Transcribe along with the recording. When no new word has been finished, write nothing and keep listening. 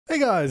Hey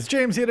guys,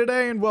 James here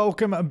today and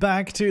welcome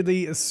back to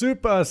the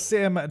Super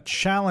Sim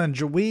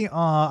Challenge. We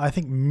are, I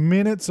think,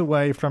 minutes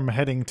away from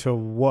heading to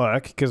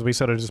work because we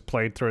sort of just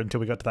played through until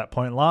we got to that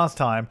point last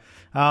time.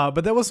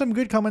 But there were some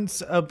good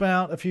comments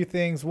about a few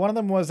things. One of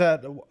them was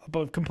that,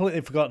 but I've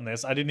completely forgotten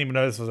this, I didn't even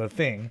know this was a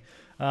thing,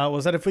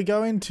 was that if we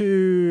go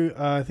into,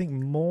 I think,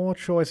 more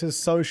choices,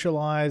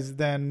 socialize,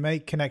 then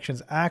make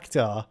connections,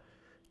 actor,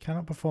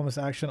 cannot perform this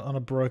action on a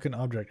broken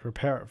object,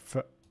 repair it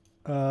for,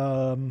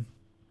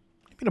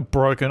 a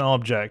broken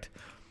object.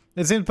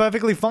 It seems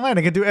perfectly fine.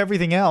 I can do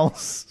everything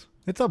else.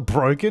 It's not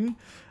broken.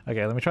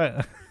 Okay, let me try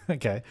it.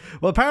 Okay.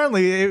 Well,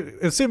 apparently,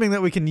 assuming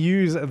that we can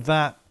use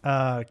that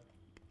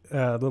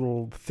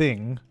little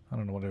thing, I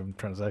don't know what I'm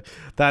trying to say,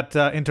 that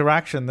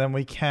interaction, then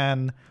we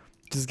can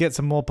just get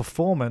some more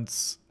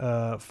performance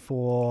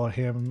for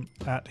him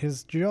at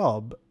his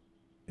job.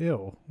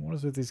 Ew, what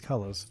is with these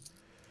colors?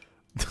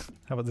 How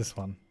about this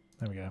one?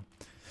 There we go.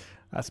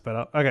 That's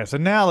better. Okay, so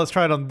now let's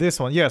try it on this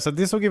one. Yeah, so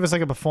this will give us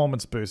like a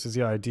performance boost is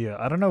the idea.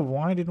 I don't know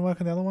why it didn't work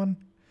on the other one.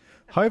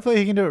 Hopefully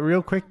he can do it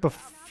real quick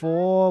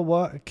before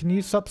what? Can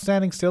you stop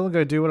standing still and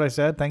go do what I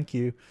said? Thank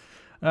you.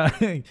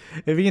 If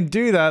you can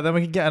do that, then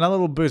we can get another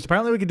little boost.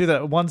 Apparently we can do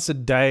that once a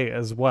day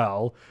as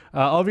well.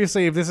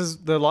 Obviously, if this is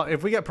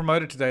if we get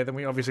promoted today, then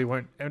we obviously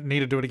won't need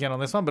to do it again on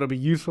this one, but it'll be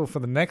useful for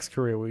the next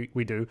career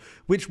we do,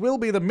 which will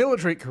be the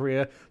military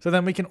career. So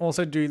then we can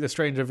also do the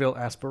Strangerville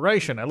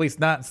aspiration. At least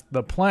that's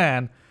the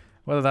plan.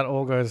 Whether that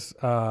all goes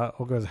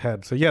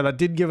ahead. So yeah, that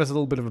did give us a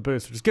little bit of a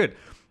boost, which is good.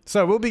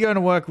 So we'll be going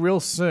to work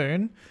real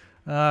soon.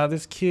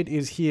 This kid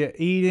is here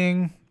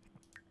eating.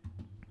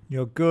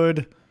 You're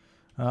good.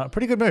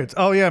 Pretty good moods.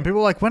 Oh yeah, and people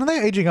are like, when are they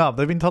aging up?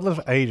 They've been toddlers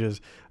for ages.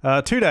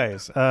 2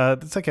 days.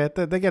 It's okay.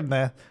 They're getting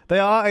there. They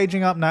are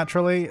aging up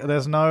naturally.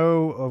 There's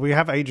no... We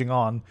have aging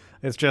on.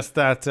 It's just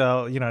that,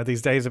 you know,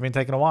 these days have been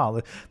taking a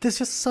while. There's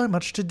just so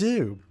much to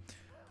do.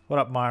 What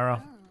up,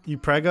 Myra? You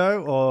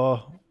prego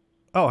or...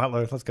 Oh,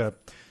 hello. Let's go.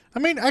 I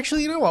mean,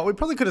 actually, you know what? We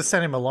probably could have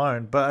sent him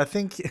alone, but I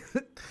think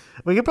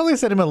we could probably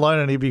send him alone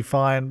and he'd be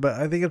fine. But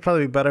I think it'd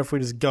probably be better if we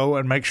just go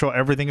and make sure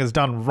everything is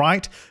done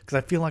right. Because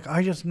I feel like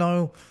I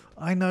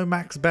know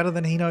Max better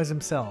than he knows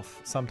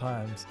himself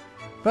sometimes.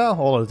 Well,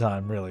 all the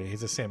time, really.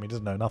 He's a sim. He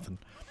doesn't know nothing.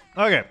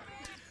 Okay.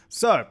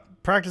 So,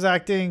 practice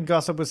acting,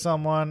 gossip with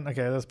someone.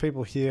 Okay, there's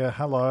people here.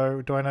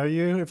 Hello. Do I know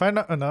you? If I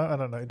know... No, I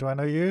don't know. Do I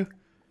know you?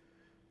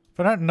 If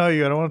I don't know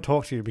you, I don't want to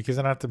talk to you because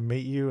then I have to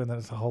meet you and then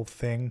it's a whole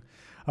thing.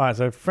 Alright,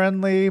 so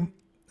friendly.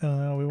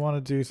 We want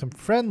to do some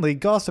friendly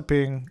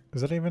gossiping.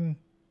 Is that even...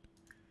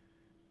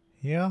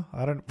 Yeah?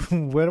 I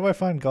don't... Where do I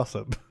find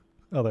gossip?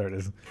 Oh, there it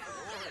is.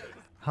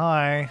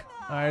 Hi.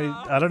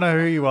 I don't know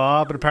who you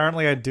are, but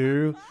apparently I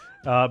do.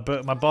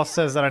 But my boss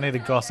says that I need to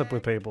gossip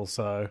with people,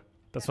 so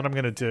that's what I'm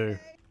going to do.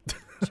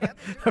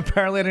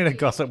 Apparently I need to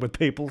gossip with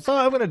people, so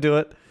I'm going to do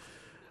it.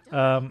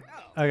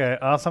 Okay,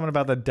 ask someone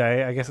about the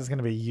day. I guess it's going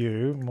to be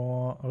you.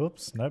 More...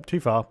 Oops, nope, too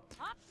far.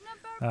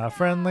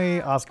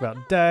 Friendly, ask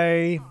about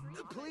day.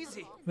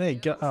 There you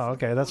go. Oh,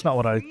 okay, that's not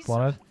what I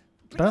wanted.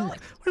 Don't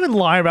even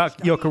lie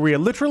about your career.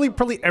 Literally,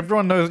 probably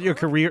everyone knows what your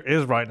career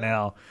is right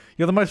now.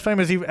 You're the most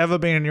famous you've ever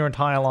been in your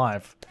entire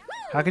life.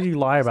 How can you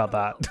lie about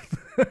that?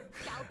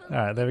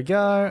 Alright, there we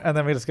go. And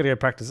then we're just going to go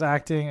practice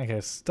acting.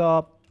 Okay,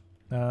 stop.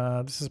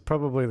 This is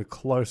probably the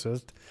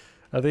closest.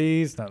 Are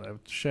these? No, they're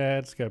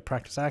shared. Let's go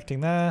practice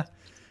acting there.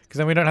 Because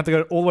then we don't have to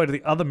go all the way to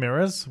the other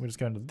mirrors. We just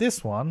go into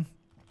this one.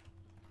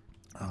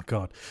 Oh,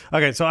 God.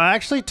 Okay, so I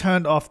actually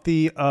turned off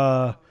the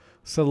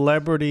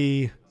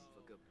celebrity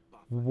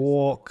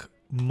walk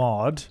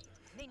mod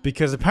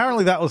because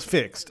apparently that was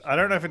fixed. I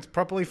don't know if it's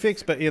properly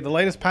fixed, but yeah, the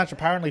latest patch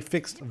apparently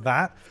fixed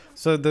that.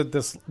 So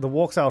the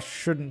walk style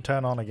shouldn't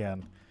turn on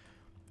again.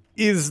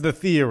 Is the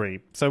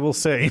theory. So we'll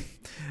see.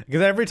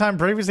 Because every time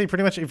previously,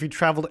 pretty much if you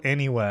traveled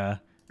anywhere,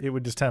 it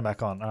would just turn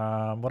back on.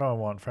 What do I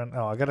want, friend?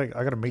 Oh, I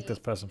gotta meet this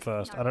person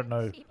first. I don't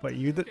know. Wait,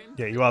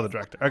 yeah, you are the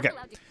director. Okay.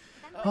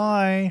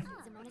 Hi.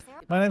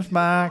 My name's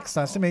Max.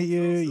 Nice to meet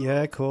you.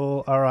 Yeah,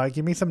 cool. Alright,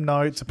 give me some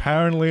notes.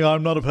 Apparently,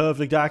 I'm not a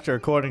perfect actor,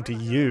 according to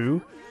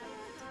you.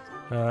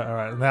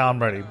 Alright, now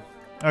I'm ready.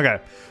 Okay,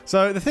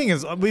 so the thing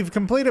is, we've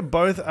completed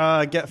both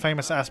Get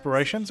Famous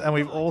aspirations, and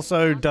we've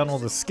also done all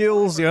the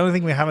skills. The only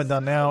thing we haven't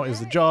done now is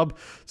the job.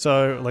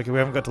 So, like, we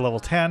haven't got to level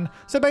 10.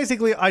 So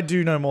basically, I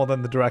do know more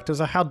than the director,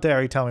 so how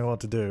dare he tell me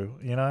what to do,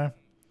 you know?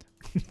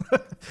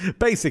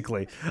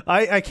 Basically,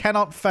 I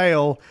cannot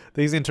fail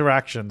these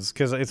interactions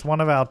because it's one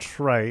of our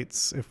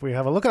traits. If we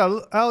have a look at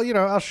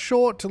our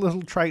short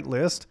little trait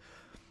list,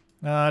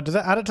 does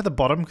that add it to the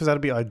bottom? Because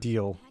that'd be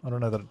ideal. I don't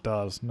know that it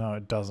does. No,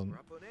 it doesn't.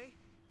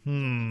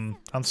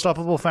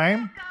 Unstoppable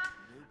fame.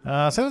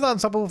 Since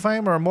unstoppable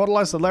fame are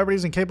immortalized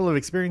celebrities and capable of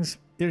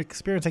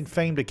experiencing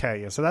fame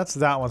decay. So that's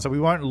that one. So we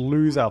won't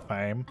lose our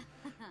fame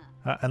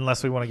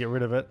unless we want to get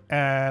rid of it.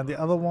 And the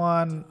other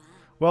one,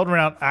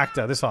 world-renowned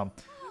actor. This one.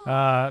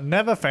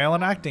 Never fail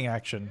an acting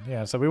action.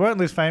 Yeah, so we won't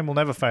lose fame, we'll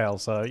never fail.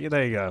 So yeah,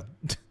 there you go.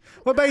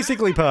 We're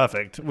basically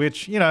perfect,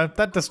 which, you know,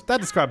 that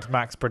describes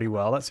Max pretty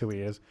well. That's who he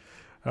is.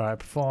 All right,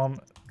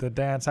 perform the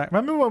dance act.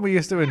 Remember when we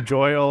used to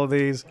enjoy all of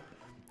these?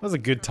 Those are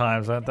good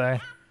times, aren't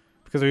they?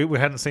 Because we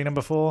hadn't seen them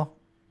before.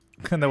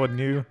 And they were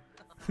new.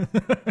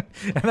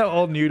 And they're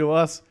all new to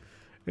us.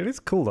 It is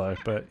cool though,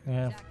 but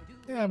yeah.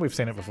 Yeah, we've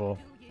seen it before.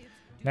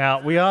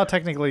 Now, we are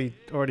technically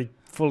already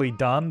fully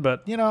done,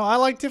 but you know, I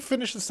like to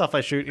finish the stuff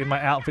I shoot in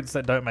my outfits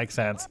that don't make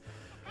sense.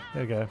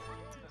 There we go.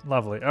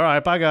 Lovely.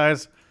 Alright, bye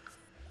guys.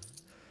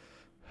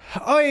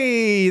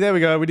 Oi! There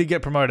we go. We did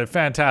get promoted.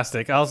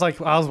 Fantastic. I was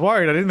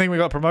worried. I didn't think we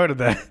got promoted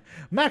there.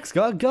 Max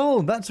got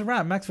gold. That's a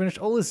wrap. Max finished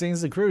all his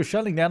scenes. The crew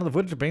shutting down and the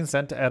footage being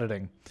sent to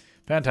editing.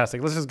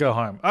 Fantastic. Let's just go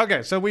home.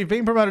 Okay, so we've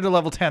been promoted to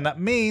level 10. That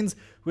means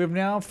we've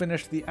now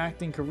finished the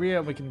acting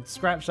career. We can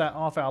scratch that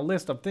off our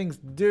list of things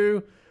to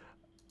do.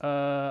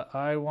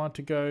 I want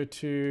to go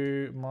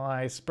to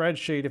my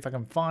spreadsheet if I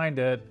can find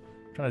it.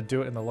 I'm trying to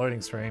do it in the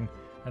loading screen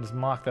and just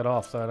mark that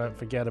off so I don't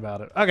forget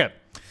about it. Okay,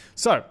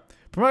 so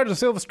promoted to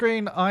silver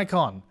screen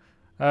icon.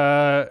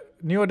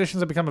 New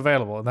additions have become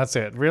available, and that's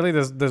it. Really,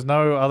 there's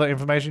no other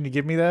information you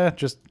give me there.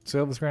 Just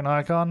silver screen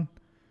icon.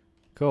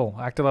 Cool.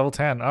 Actor level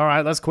 10. All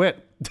right, let's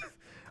quit.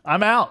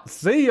 I'm out.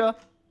 See ya.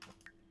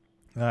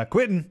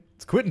 Quitting.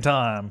 It's quitting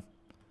time.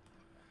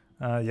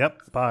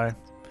 Yep. Bye.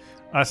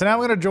 All right, so now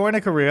we're gonna join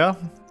a career,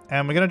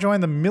 and we're gonna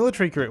join the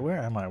military career. Where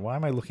am I? Why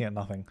am I looking at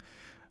nothing?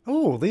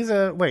 Oh, these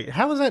are. Wait,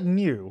 how is that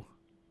new?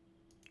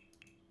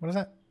 What is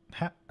that?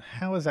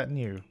 How is that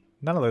new?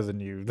 None of those are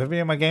new. They've been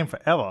in my game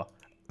forever.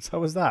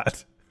 So is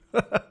that.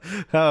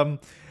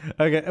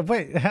 Okay,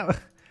 wait, how?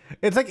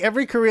 It's like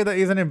every career that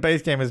isn't in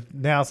base game is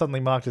now suddenly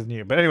marked as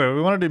new. But anyway,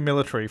 we want to do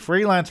military.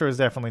 Freelancer is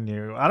definitely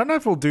new. I don't know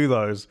if we'll do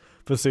those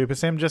for Super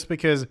Sim just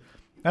because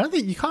I don't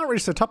think you can't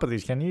reach the top of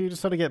these, can you? You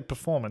just sort of get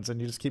performance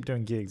and you just keep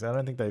doing gigs. I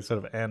don't think they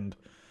sort of end.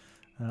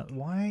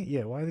 Why?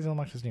 Yeah, why are these all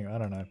marked as new? I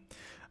don't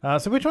know.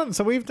 So which one?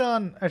 So we've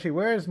done, actually,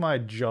 where is my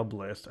job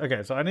list?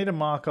 Okay, so I need to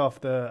mark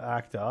off the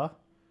actor.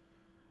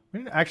 We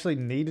didn't actually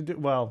need to do,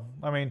 well,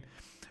 I mean,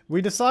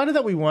 we decided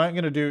that we weren't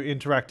going to do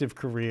interactive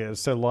careers,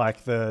 so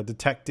like the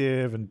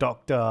detective and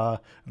doctor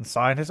and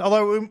scientist,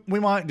 although we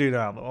might do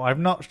that. I've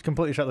not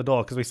completely shut the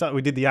door because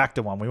we did the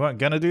actor one. We weren't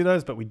going to do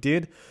those, but we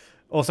did.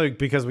 Also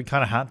because we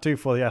kind of had to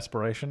for the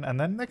aspiration, and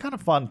then they're kind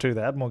of fun too.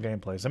 They add more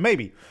gameplay, so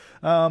maybe.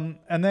 And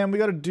then we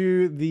got to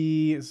do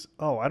the,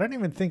 oh, I don't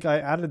even think I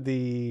added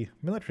the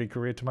military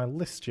career to my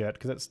list yet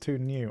because it's too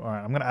new. All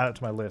right, I'm going to add it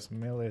to my list.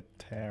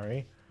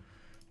 Military.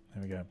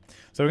 There we go.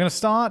 So we're going to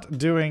start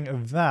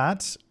doing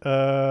that.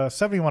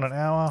 71 an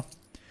hour.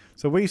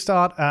 So we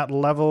start at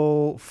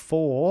level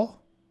 4.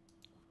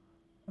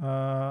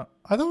 I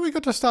thought we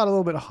got to start a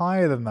little bit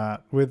higher than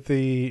that with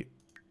the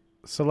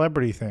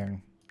celebrity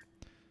thing.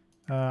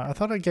 I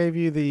thought I gave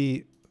you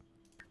the...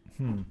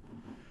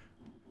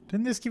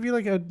 Didn't this give you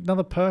like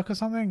another perk or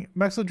something?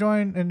 Max will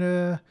join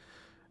in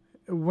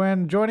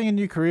when joining a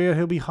new career,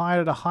 he'll be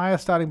hired at a higher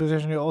starting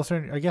position. He'll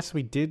also, I guess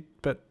we did,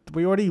 but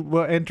we already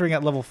were entering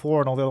at level 4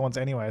 and all the other ones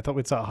anyway. I thought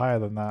we'd start higher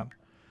than that.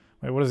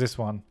 Wait, what is this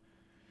one?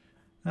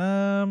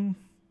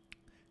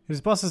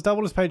 His boss has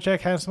doubled his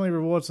paycheck, handsomely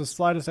rewards the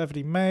slightest effort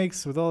he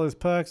makes with all his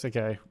perks.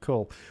 Okay,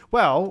 cool.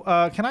 Well,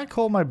 can I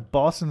call my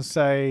boss and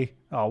say,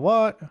 oh,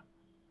 what?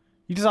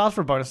 You just asked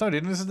for a bonus. No, I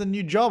didn't. This is the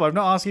new job. I've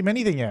not asked him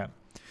anything yet.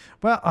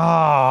 Well,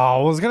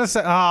 I was going to say,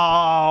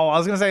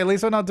 at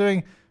least we're not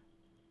doing...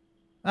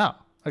 Oh,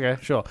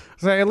 okay, sure.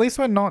 So at least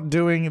we're not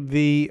doing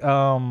the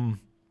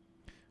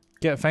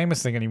get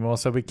famous thing anymore,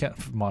 so we can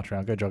march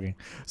around, go jogging.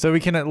 So we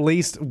can at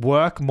least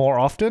work more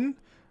often,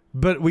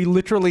 but we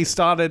literally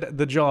started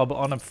the job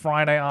on a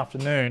Friday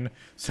afternoon,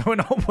 so we're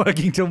not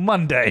working till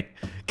Monday.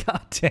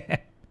 God damn.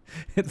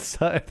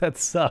 That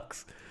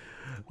sucks.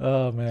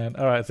 Oh man.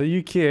 Alright, so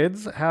you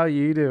kids, how are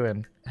you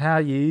doing? How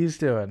are yous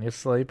doing? You're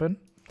sleeping?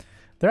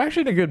 They're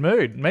actually in a good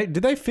mood. Mate,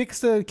 did they fix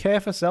the care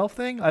for self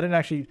thing? I didn't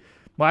actually...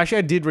 Well, actually,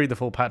 I did read the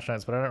full patch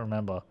notes, but I don't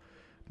remember.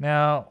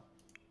 Now,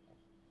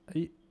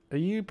 are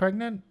you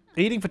pregnant?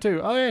 Eating for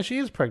 2. Oh, yeah, she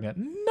is pregnant.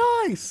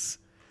 Nice!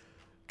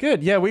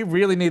 Good. Yeah, we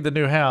really need the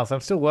new house. I'm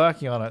still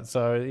working on it,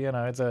 so, you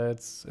know, it's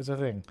a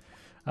thing.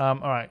 All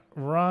right.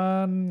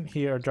 Run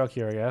here, or jog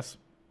here, I guess.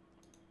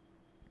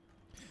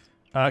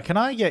 Can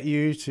I get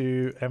you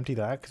to empty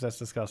that? Because that's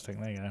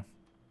disgusting. There you go.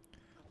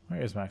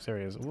 Where is Max? There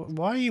he is.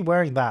 Why are you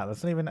wearing that?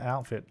 That's not even an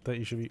outfit that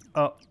you should be...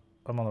 Oh,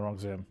 I'm on the wrong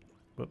sim.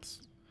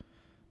 Whoops.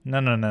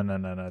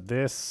 No.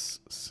 This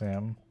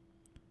sim.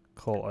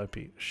 Call OP.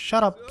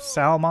 Shut up,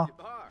 Salma.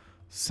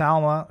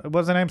 Salma.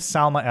 What's her name?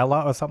 Salma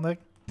Ella or something?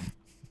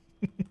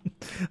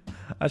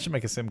 I should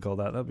make a sim called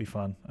that. That'd be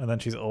fun. And then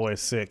she's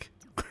always sick.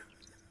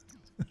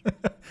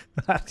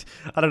 I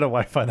don't know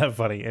why I find that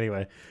funny.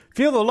 Anyway.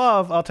 Feel the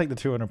love. I'll take the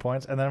 200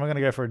 points. And then we're going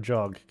to go for a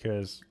jog.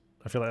 Because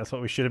I feel like that's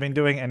what we should have been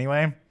doing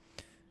anyway.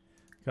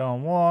 Go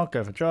on walk.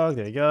 Go for a jog.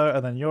 There you go.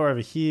 And then you're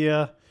over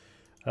here.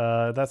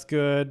 That's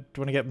good. Do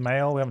you want to get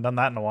mail? We haven't done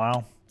that in a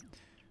while.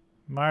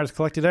 Myra's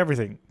collected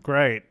everything.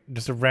 Great.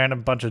 Just a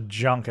random bunch of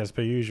junk as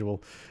per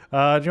usual. Do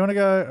you want to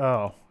go...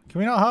 Oh. Can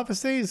we not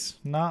harvest these?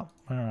 No.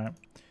 Alright.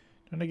 Do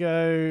you want to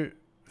go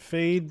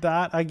feed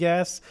that, I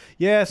guess?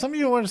 Yeah, some of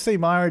you want to see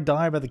Myra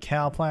die by the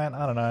cow plant.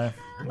 I don't know.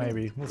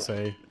 Maybe. We'll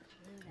see.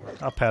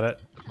 I'll pet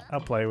it. I'll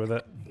play with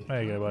it.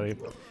 There you go, buddy.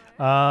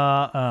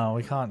 Oh,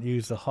 we can't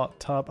use the hot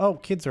tub. Oh,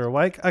 kids are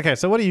awake. Okay,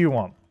 so what do you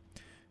want?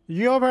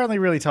 You're apparently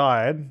really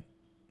tired.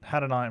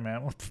 Had a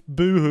nightmare.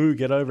 Boo-hoo,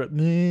 get over it.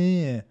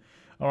 Meh.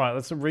 All right,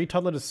 let's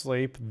re-toddler to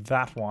sleep.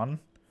 That one.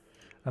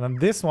 And then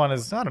this one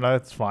is, I don't know,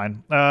 it's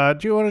fine. Do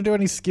you want to do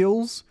any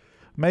skills?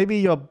 Maybe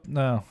you're,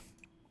 no.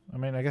 I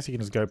mean, I guess you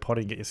can just go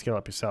potty and get your skill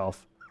up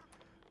yourself.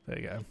 There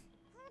you go.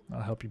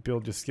 I'll help you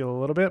build your skill a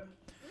little bit.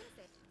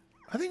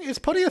 I think, is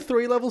potty a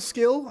 3-level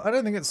skill? I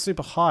don't think it's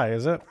super high,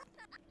 is it?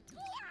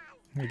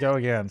 You go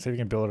again, see if you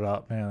can build it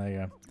up. Yeah, there you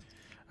go.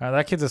 Alright,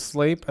 that kid's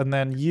asleep, and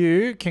then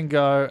you can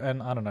go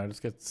and, I don't know,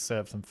 just get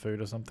serve some food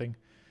or something.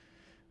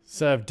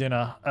 Serve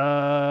dinner.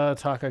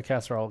 Taco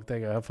casserole. There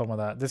you go, have fun with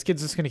that. This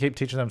kid's just gonna keep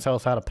teaching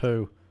themselves how to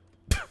poo.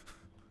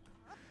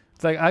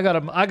 It's like, I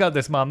got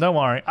this, Mom, don't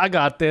worry. I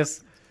got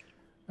this.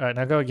 Alright,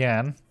 now go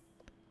again.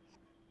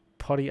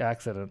 Potty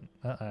accident.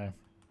 Uh-oh.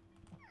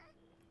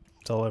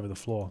 It's all over the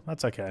floor.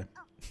 That's okay.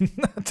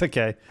 That's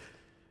okay.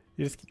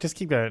 You just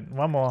keep going.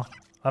 One more.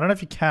 I don't know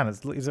if you can.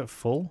 Is it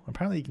full?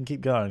 Apparently you can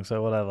keep going,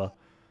 so whatever.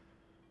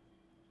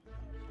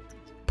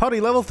 Potty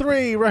level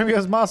 3!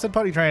 Romeo's mastered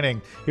potty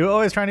training. You were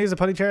always trying to use a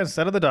potty chair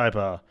instead of the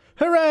diaper.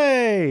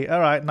 Hooray!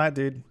 Alright, night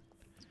dude.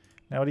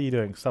 Now what are you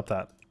doing? Stop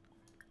that.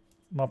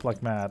 Mop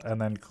like mad, and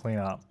then clean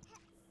up.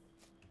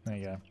 There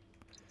you go.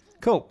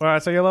 Cool.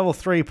 Alright, so your level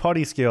 3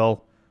 potty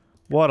skill.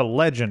 What a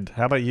legend.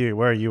 How about you?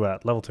 Where are you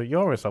at? Level 2?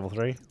 You're always level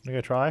 3. You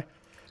go try.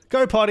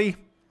 Go potty!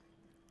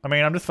 I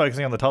mean, I'm just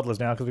focusing on the toddlers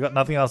now because we've got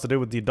nothing else to do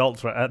with the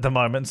adults at the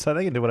moment, so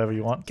they can do whatever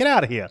you want. Get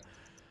out of here!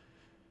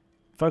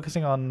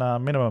 Focusing on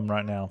minimum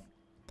right now.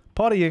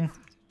 Pottying.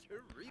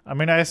 I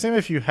mean, I assume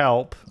if you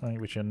help,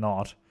 which you're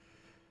not.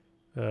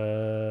 Really?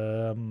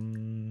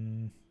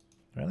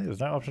 There's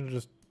no option to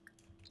just...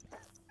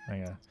 There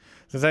you go.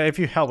 So say if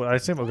you help, I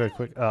assume it'll go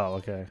quick. Oh,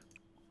 okay.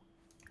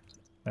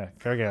 Yeah,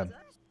 go again.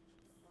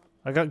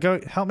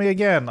 Go help me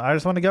again. I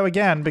just want to go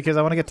again because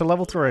I want to get to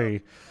level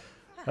 3.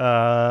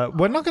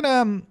 We're not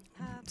gonna...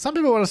 some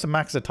people want us to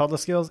max the toddler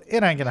skills.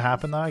 It ain't gonna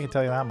happen though, I can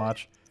tell you that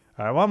much.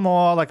 Alright, one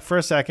more, like for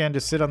a second,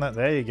 just sit on that.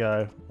 There you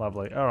go.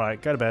 Lovely.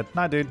 Alright, go to bed.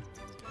 Night, dude.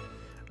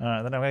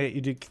 Alright, then I'm gonna get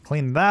you to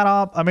clean that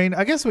up. I mean,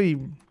 I guess we...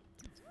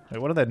 Wait,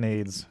 what are their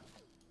needs?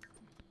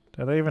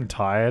 Are they even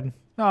tired?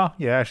 Oh,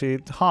 yeah, actually,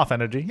 half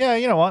energy. Yeah,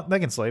 you know what? They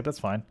can sleep, that's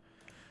fine.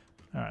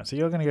 Alright, so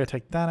you're gonna go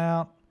take that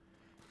out.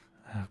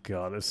 Oh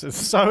god, this is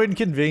so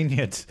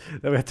inconvenient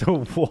that we have to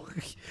walk.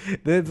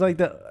 There's like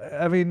the...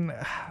 I mean,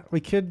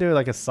 we could do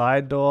like a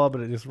side door,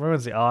 but it just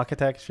ruins the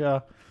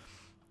architecture.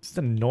 It's just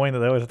annoying that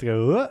they always have to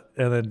go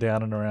and then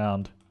down and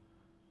around.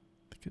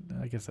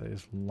 I guess that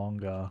is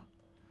longer.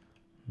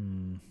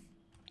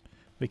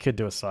 We could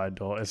do a side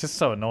door. It's just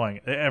so annoying.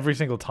 Every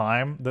single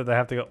time that they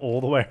have to go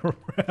all the way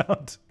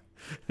around.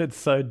 It's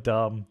so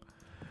dumb.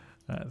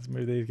 Let's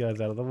move these guys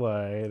out of the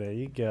way. There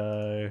you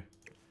go.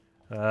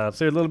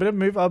 So a little bit of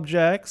move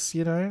objects,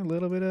 you know, a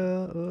little bit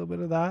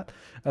of that.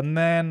 And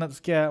then let's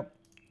get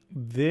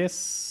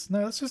this.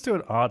 No, let's just do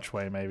an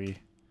archway maybe.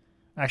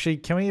 Actually,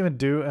 can we even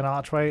do an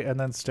archway and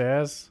then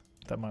stairs?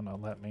 That might not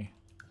let me.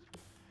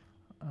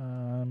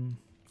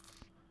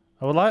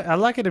 I'd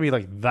like it to be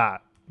like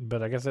that,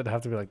 but I guess it'd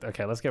have to be like,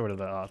 okay, let's get rid of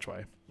the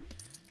archway.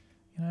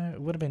 You know,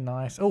 it would have been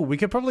nice. Oh, we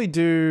could probably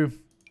do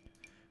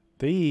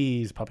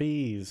these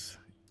puppies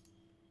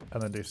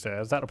and then do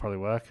stairs. That'll probably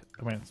work.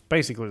 I mean, it's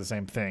basically the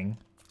same thing,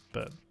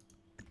 but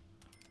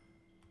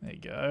there you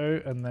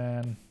go. And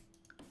then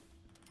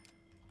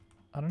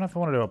I don't know if I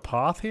want to do a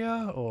path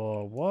here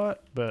or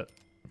what, but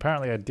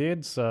apparently I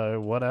did,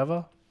 so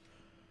whatever.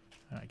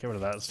 Alright, get rid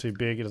of that. It's too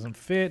big. It doesn't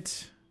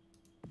fit.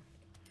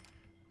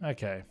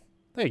 Okay.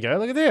 There you go.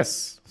 Look at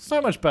this.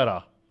 So much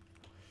better.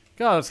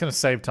 God, it's going to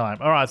save time.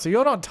 Alright, so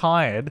you're not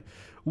tired.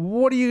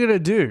 What are you going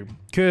to do?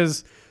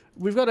 Because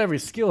we've got every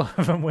skill,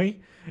 haven't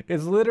we?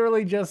 It's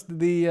literally just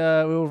the...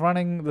 we were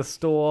running the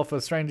store for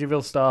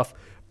Strangerville stuff,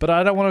 but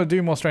I don't want to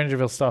do more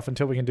Strangerville stuff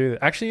until we can do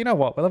that. Actually, you know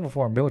what? We're level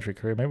 4 in military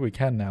career. Maybe we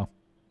can now.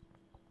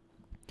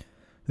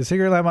 The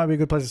secret lab might be a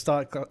good place to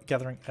start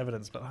gathering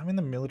evidence, but I'm in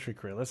the military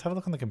career. Let's have a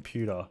look on the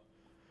computer.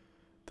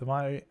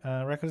 My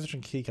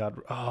requisition keycard.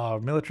 Oh,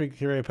 military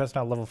career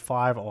personnel level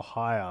 5 or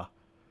higher.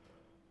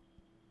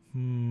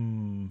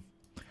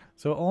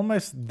 So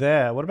almost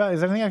there. What about, is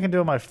there anything I can do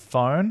on my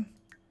phone?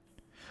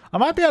 I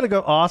might be able to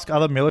go ask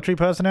other military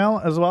personnel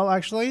as well,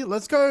 actually.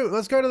 Let's go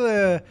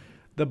to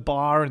the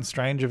bar in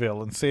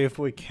Strangerville and see if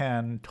we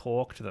can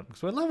talk to them.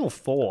 Because we're level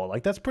 4.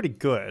 Like, that's pretty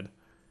good.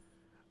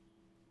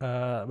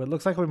 But it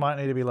looks like we might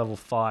need to be level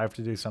 5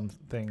 to do some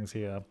things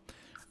here.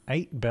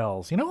 8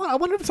 bells. You know what? I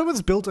wonder if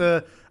someone's built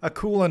a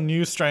cooler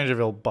new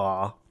Strangerville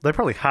bar. They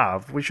probably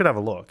have. We should have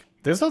a look.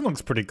 This one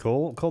looks pretty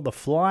cool. Called the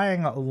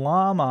Flying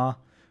Llama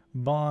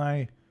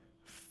by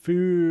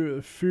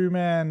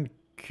Fuman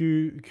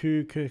Kukachu.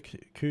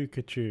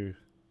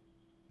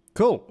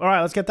 Cool. All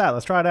right, let's get that.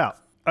 Let's try it out.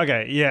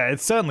 Okay, yeah,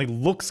 it certainly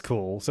looks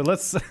cool. So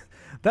let's...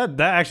 this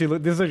actually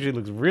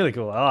looks really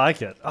cool. I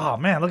like it. Oh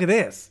man, look at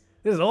this.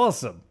 This is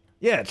awesome.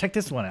 Yeah, check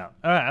this one out.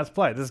 All right, let's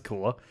play. This is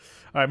cooler.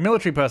 All right,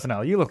 military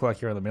personnel. You look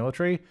like you're in the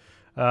military.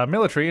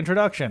 Military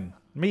introduction.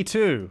 Me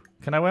too.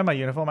 Can I wear my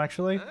uniform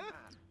actually?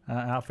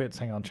 Outfits.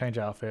 Hang on. Change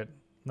outfit.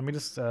 Let me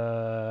just. Do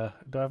I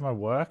have my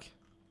work?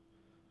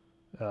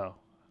 Oh,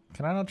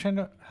 can I not change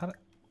it?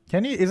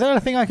 Can you? Is that a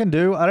thing I can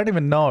do? I don't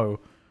even know.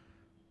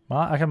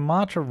 I can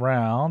march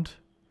around.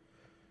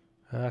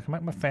 I can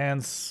make my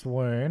fans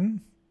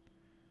swoon.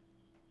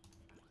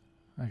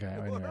 Okay,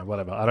 anyway,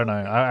 whatever. I don't know.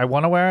 I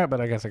want to wear it,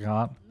 but I guess I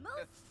can't.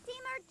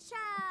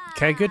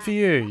 Okay, good for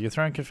you. You're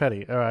throwing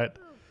confetti. All right.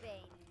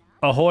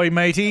 Ahoy,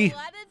 matey.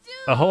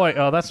 Ahoy.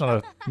 Oh, that's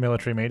not a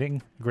military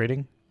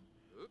greeting.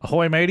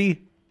 Ahoy,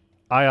 matey.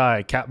 Aye,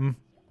 aye, captain.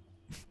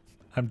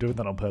 I'm doing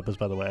that on purpose,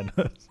 by the way.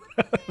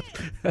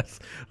 That's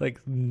like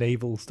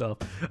naval stuff.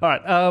 All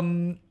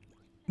right.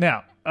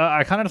 Now,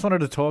 I kind of just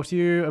wanted to talk to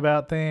you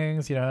about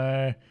things, you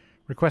know,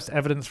 request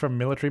evidence from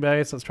military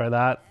base. Let's try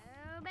that.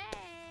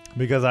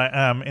 Because I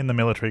am in the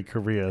military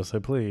career, so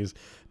please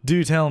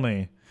do tell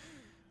me.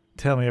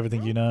 Tell me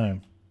everything you know.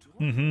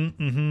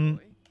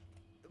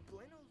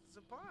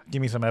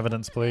 Give me some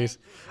evidence, please.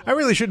 I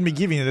really shouldn't be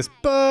giving you this,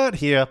 but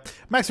here.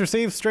 Max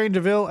received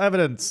Strangerville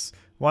evidence.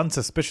 One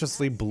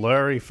suspiciously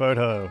blurry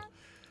photo.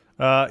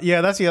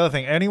 Yeah, that's the other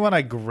thing. Anyone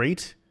I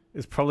greet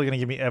is probably going to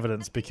give me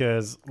evidence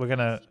because we're going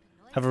to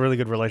have a really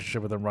good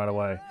relationship with them right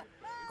away.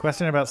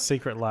 Question about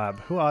secret lab.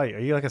 Who are you? Are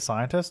you like a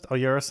scientist? Oh,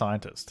 you're a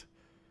scientist.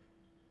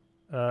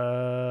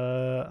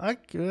 I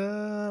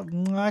kind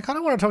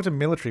of want to talk to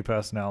military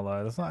personnel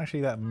though. There's not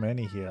actually that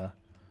many here.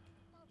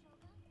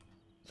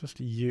 Just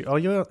you. Oh,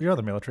 you're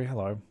the military.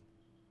 Hello.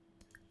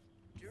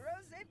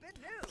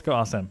 Let's go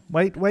ask them.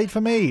 Wait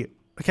for me.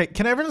 Okay,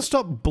 can everyone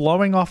stop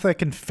blowing off their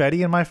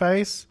confetti in my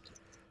face?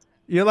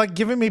 You're like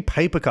giving me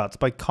paper cuts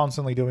by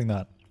constantly doing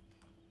that.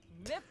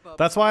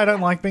 That's why I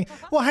don't like being...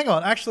 Well, hang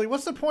on. Actually,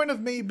 what's the point of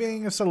me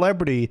being a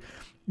celebrity?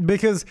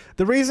 Because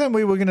the reason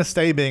we were going to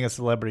stay being a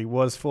celebrity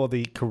was for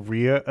the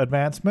career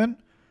advancement.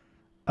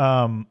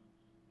 But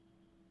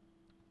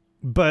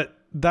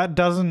that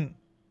doesn't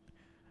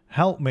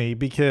help me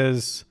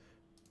because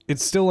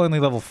it's still only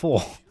level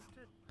 4.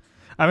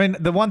 I mean,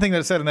 the one thing that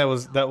it said in there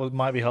was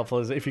might be helpful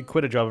is if you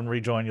quit a job and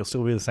rejoin, you'll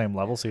still be the same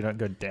level, so you don't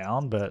go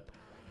down. But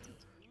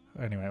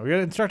anyway, we got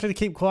instructed to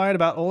keep quiet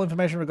about all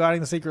information regarding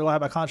the secret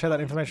lab. I can't share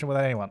that information with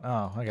anyone.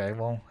 Oh, okay.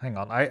 Well, hang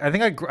on. I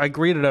think I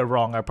greeted her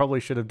wrong. I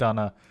probably should have done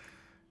a...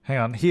 Hang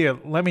on. Here,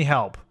 let me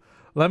help.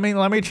 Let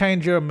me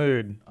change your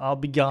mood. I'll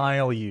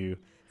beguile you.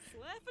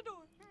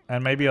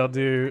 And maybe I'll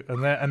do...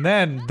 And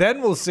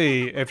then we'll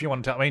see if you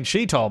want to tell... I mean,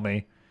 she told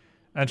me.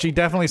 And she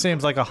definitely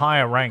seems like a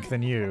higher rank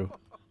than you.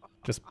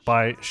 Just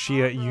by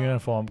sheer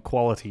uniform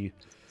quality.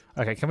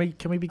 Okay, can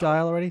we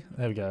beguile already?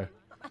 There we go.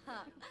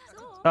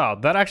 Oh,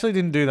 that actually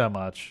didn't do that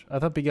much. I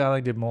thought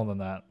beguiling did more than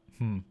that.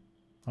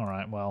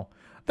 Alright, well.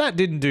 That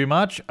didn't do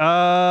much.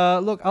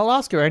 Look, I'll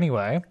ask her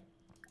anyway.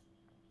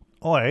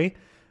 Oi.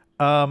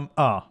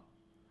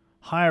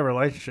 Higher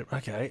relationship.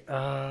 Okay.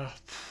 I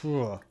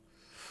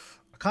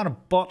kind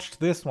of botched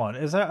this one.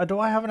 Is there... Do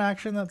I have an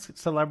action that's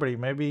celebrity?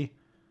 Maybe...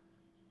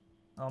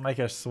 I'll make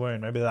her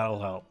swoon. Maybe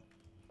that'll help.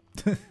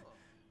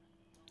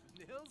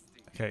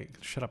 Okay,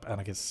 shut up,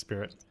 anarchist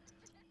spirit.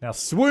 Now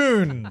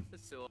swoon!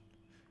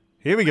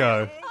 Here we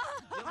go.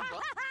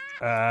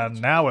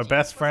 Now we're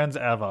best friends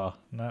ever.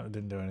 No, it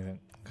didn't do anything.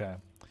 Okay.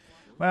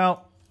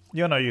 Well,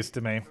 you're no use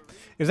to me.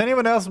 Is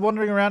anyone else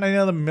wandering around? Any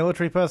other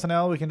military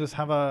personnel we can just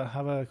have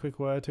a quick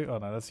word to? Oh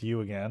no, that's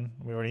you again.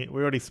 We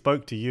already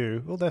spoke to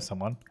you. Oh, there's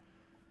someone.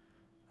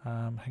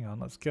 Hang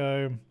on, let's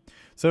go.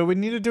 So we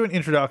need to do an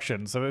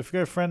introduction. So if we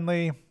go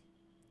friendly,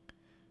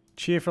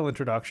 cheerful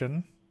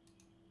introduction.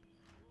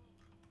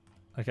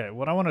 Okay,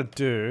 what I want to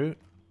do...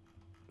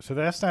 So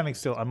they're standing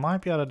still. I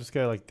might be able to just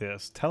go like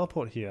this.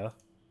 Teleport here.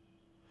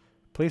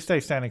 Please stay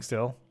standing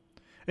still.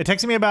 It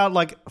takes me about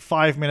like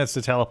 5 minutes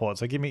to teleport,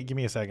 so give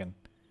me a second.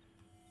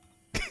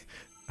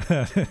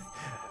 Yeah,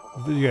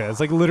 it's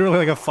like literally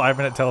like a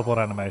 5-minute teleport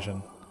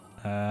animation.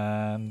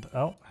 And...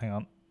 Oh, hang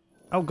on.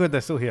 Oh good,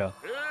 they're still here.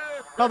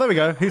 Oh, there we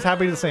go. He's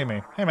happy to see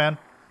me. Hey, man.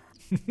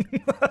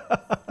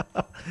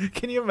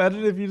 Can you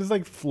imagine if you just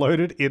like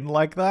floated in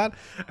like that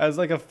as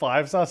like a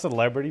 5-star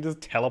celebrity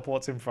just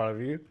teleports in front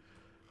of you?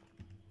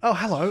 Oh,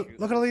 hello.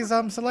 Look at all these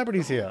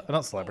celebrities here.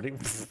 Not celebrity.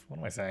 What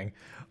am I saying?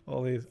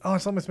 All these. Oh,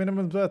 it's almost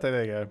Minimum's birthday.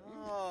 There you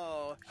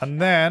go.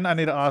 And then I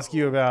need to ask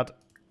you about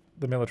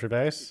the military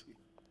base.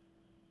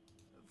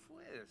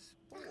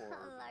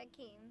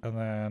 And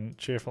then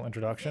cheerful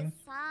introduction.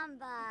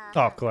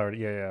 Oh, clarity.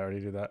 Yeah, I already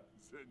did that.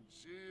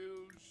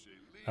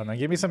 And then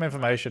give me some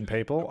information,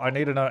 people. I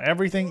need to know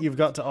everything you've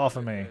got to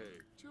offer me.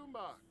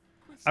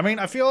 I mean,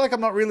 I feel like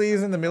I'm not really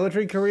using the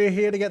military career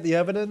here to get the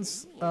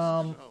evidence.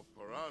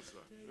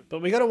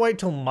 But we gotta wait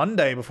till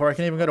Monday before I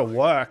can even go to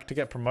work to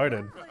get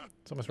promoted.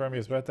 It's almost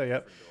Romeo's birthday,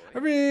 yep. I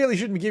really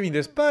shouldn't be giving you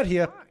this, but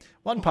here.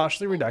 One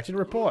partially redacted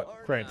report.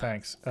 Great,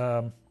 thanks.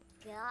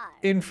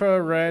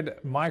 Infrared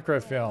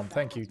microfilm.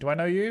 Thank you. Do I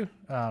know you?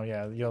 Oh,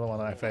 yeah, you're the one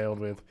that I failed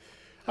with.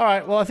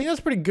 Alright, well, I think that's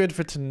pretty good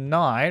for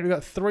tonight. We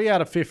got 3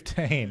 out of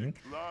 15.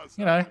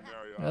 You know,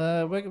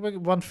 we're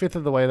 1/5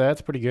 of the way there.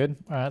 It's pretty good.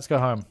 Alright, let's go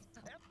home.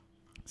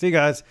 See you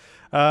guys.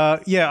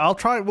 Yeah,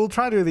 we'll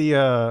try to do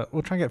the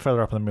we'll try and get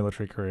further up in the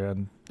military career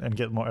and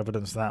get more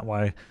evidence that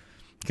way.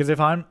 Because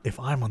if I'm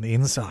on the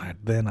inside,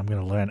 then I'm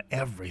going to learn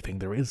everything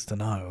there is to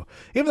know,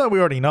 even though we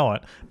already know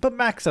it. But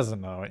Max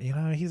doesn't know it. You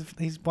know,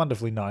 he's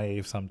wonderfully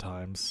naive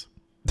sometimes.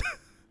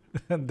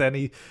 And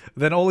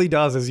then all he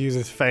does is use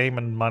his fame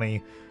and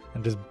money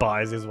and just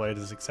buys his way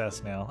to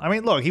success now. I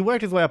mean, look, he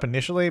worked his way up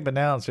initially, but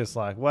now it's just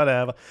like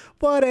whatever.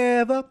 All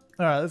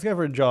right, let's go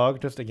for a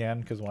jog just again,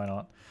 because why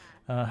not?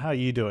 How are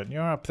you doing?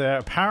 You're up there,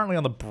 apparently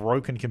on the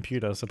broken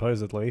computer,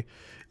 supposedly.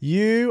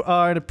 You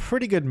are in a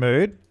pretty good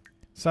mood.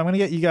 So I'm going to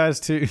get you guys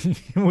to...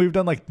 We've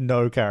done like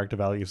no character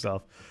value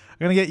stuff. I'm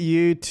going to get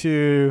you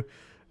to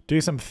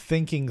do some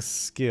thinking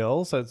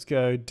skills. So let's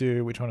go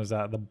do... Which one is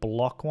that? The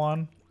block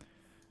one.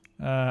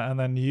 And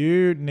then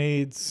you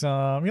need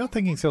some... Your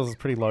thinking skills is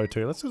pretty low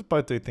too. Let's just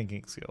both do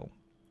thinking skill.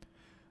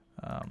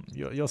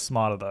 You're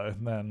smarter though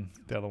than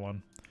the other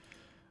one.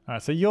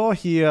 Alright, so you're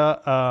here.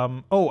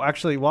 Oh,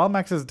 actually, while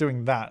Max is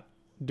doing that,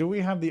 do we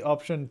have the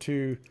option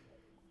to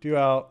do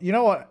our... You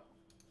know what?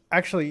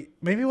 Actually,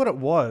 maybe what it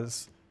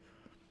was...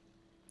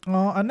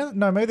 Oh,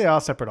 no, maybe they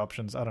are separate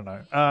options. I don't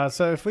know.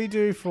 So if we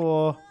do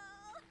for...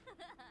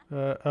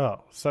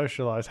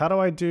 socialize. How do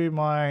I do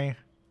my...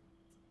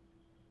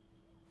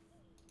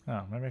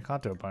 Oh, maybe I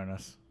can't do a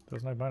bonus.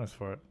 There's no bonus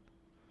for it.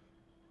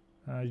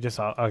 You just...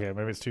 Okay,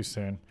 maybe it's too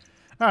soon.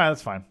 Alright,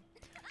 that's fine.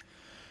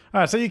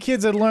 Alright, so you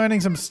kids are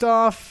learning some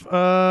stuff.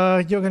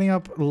 You're getting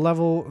up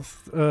level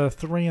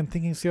 3 in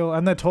thinking skill.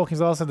 And they're talking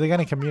as well, so they're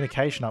getting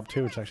communication up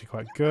too, which is actually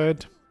quite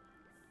good.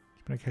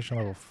 Communication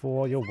level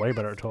 4. You're way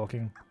better at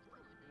talking.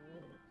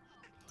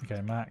 Okay,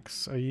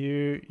 Max,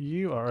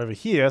 you are over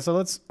here, so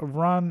let's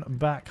run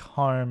back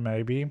home,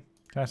 maybe.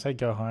 Can I say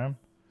go home?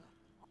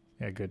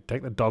 Yeah, good.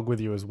 Take the dog with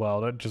you as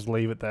well. Don't just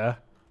leave it there.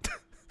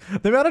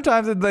 The amount of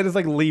times that they just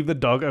like leave the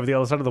dog over the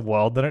other side of the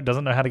world, then it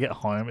doesn't know how to get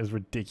home is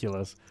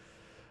ridiculous.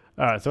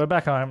 Alright, so we're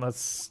back home. Let's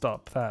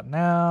stop that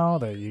now.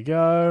 There you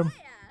go.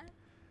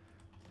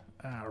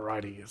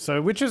 Alrighty.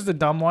 So which is the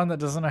dumb one that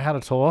doesn't know how to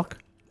talk?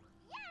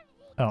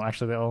 Oh,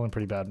 actually, they're all in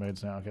pretty bad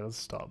moods now. Okay, let's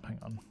stop. Hang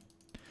on.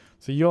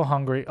 So you're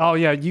hungry. Oh,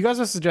 yeah. You guys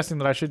are suggesting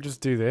that I should just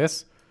do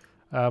this.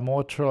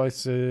 More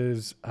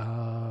choices.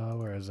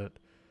 Where is it?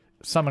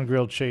 Summon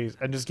grilled cheese.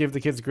 And just give the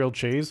kids grilled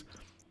cheese.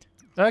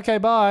 Okay,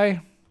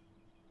 bye.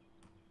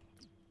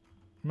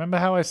 Remember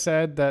how I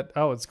said that...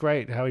 Oh, it's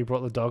great how he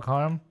brought the dog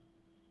home?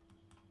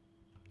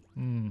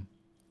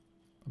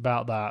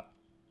 About that.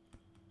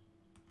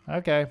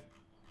 Okay.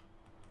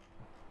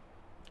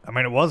 I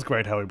mean, it was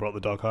great how he brought the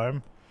dog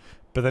home.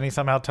 But then he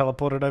somehow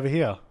teleported over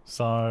here.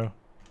 So,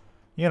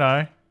 you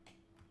know...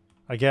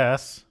 I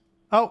guess.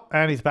 Oh,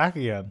 and he's back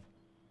again.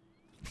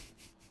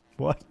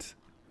 What?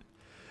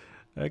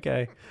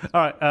 Okay.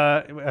 Alright,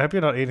 I hope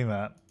you're not eating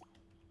that.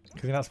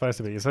 Because you're not supposed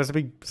to be. You're supposed to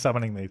be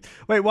summoning these.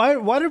 Wait,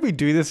 why did we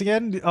do this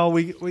again? Oh,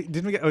 we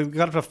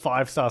got up to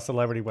 5-star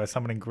celebrity by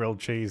summoning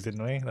grilled cheese,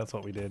 didn't we? That's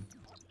what we did.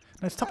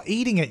 No, stop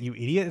eating it, you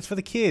idiot. It's for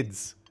the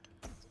kids.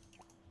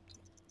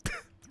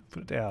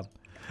 Put it down.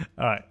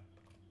 Alright.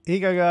 Here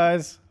you go,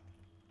 guys.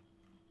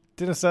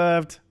 Dinner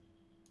served.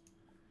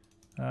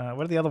 Where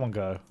did the other one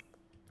go?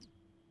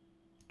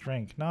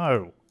 Drink.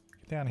 No.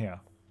 Get down here.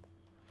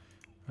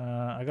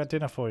 I got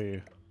dinner for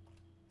you.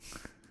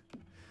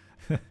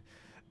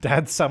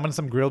 Dad summoned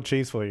some grilled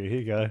cheese for you. Here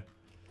you go.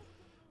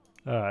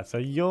 Alright, so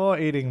you're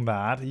eating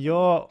that.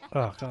 You're...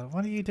 Oh, God.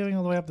 What are you doing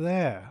all the way up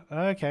there?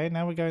 Okay,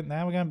 now we're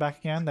going back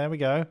again. There we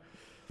go.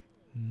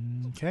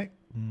 Okay.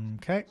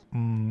 Okay.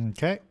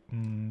 Okay.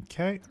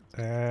 Okay.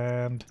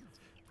 And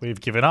we've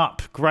given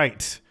up.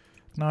 Great.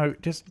 No,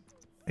 just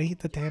eat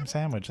the damn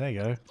sandwich. There you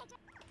go.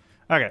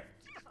 Okay.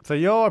 So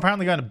you're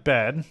apparently going to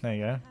bed. There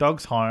you go.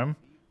 Dog's home.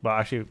 Well,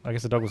 actually, I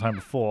guess the dog was home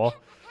before.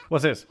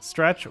 What's this?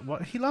 Stretch?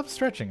 What? He loves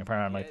stretching,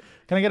 apparently.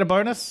 Can I get a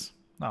bonus?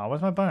 No,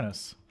 where's my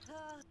bonus?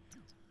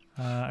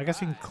 I guess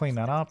you can clean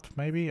that up,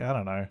 maybe? I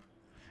don't know. I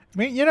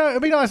mean, you know,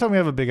 it'd be nice when we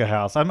have a bigger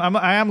house.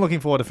 I am looking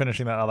forward to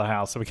finishing that other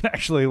house so we can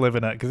actually live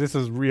in it, because this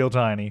is real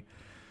tiny.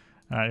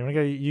 Alright, you want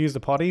to go use the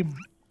potty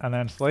and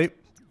then sleep?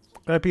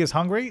 Opie is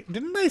hungry.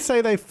 Didn't they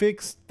say they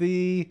fixed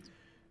the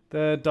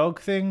dog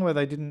thing where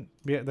they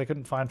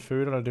couldn't find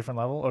food on a different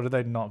level, or did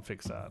they not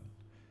fix that?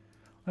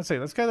 Let's see.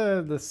 Let's go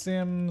to the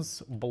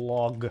Sims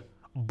blog.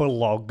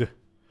 That's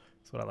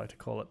what I like to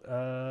call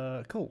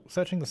it. Cool.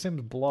 Searching the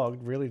Sims blog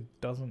really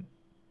doesn't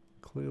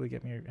clearly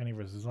get me any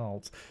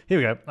results. Here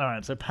we go. All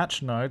right. So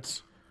patch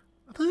notes.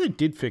 I thought they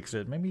did fix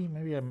it. Maybe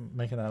I'm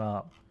making that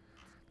up.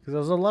 Because there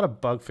was a lot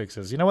of bug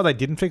fixes. You know what they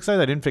didn't fix though?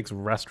 They didn't fix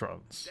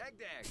restaurants.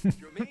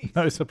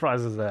 No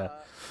surprises there.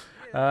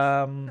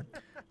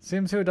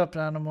 Sims who adopt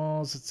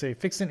animals. Let's see.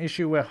 Fixed an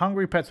issue where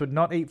hungry pets would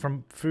not eat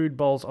from food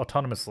bowls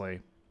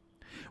autonomously.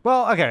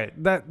 Well, okay.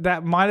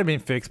 That might have been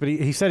fixed, but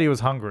he said he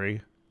was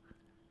hungry.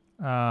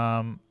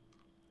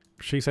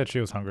 She said she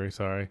was hungry,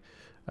 sorry.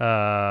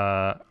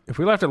 If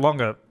we left it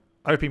longer,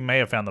 Opie may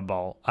have found the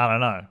bowl. I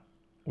don't know.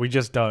 We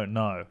just don't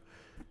know.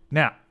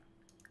 Now,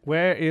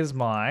 where is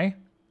my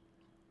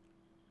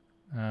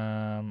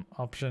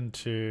option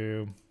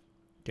to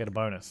get a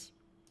bonus?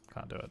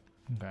 Can't do it.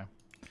 Okay.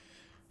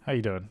 How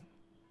you doing?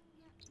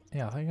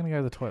 Yeah, I think I'm gonna go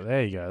to the toilet.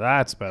 There you go.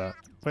 That's better.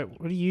 Wait,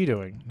 what are you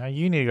doing? Now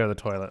you need to go to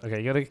the toilet. Okay,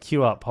 you gotta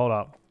queue up. Hold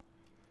up.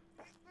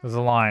 There's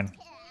a line.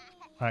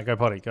 Alright, go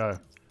potty. Go.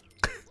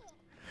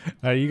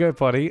 No, you go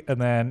potty,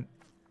 and then...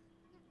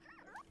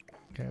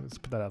 Okay, let's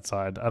put that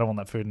outside. I don't want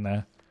that food in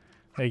there.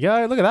 There you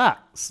go. Look at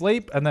that.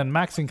 Sleep, and then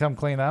Max can come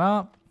clean that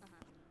up.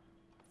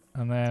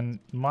 And then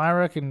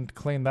Myra can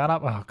clean that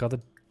up. Oh, God,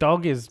 the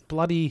dog is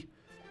bloody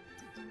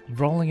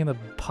rolling in the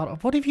puddle.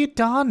 What have you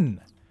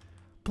done?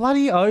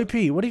 Bloody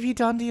Opie, what have you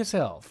done to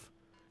yourself?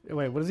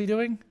 Wait, what is he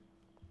doing?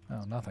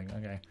 Oh, nothing.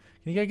 Okay.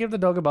 Can you go give the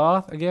dog a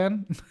bath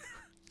again?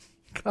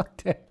 God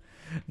damn.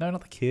 No,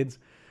 not the kids.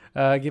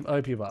 Give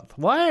Opie a bath.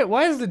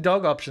 Why is the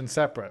dog option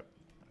separate?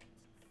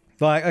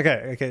 Like,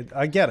 okay,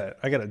 I get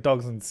it.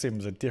 Dogs and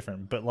Sims are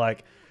different, but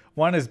like,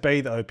 one is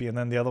bathe Opie, and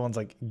then the other one's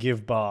like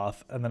give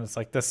bath, and then it's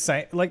like the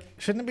same. Like,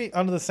 shouldn't it be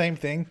under the same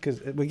thing?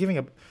 Because we're giving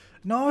a.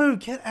 No,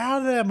 get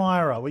out of there,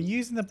 Myra. We're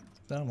using the.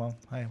 Oh well,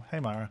 hey,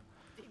 Myra.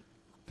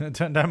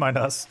 Don't mind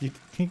us. You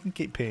can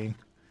keep peeing.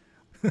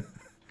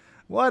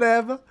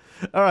 Whatever.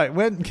 All right,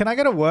 when can I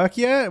go to work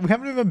yet? We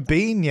haven't even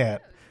been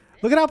yet.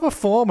 Look at our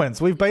performance.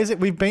 We've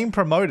been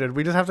promoted.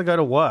 We just have to go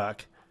to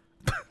work.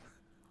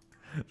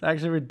 It's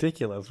actually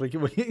ridiculous. We've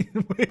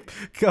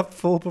got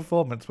full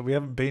performance, but we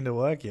haven't been to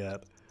work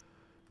yet.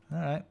 All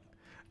right.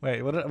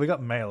 Wait, we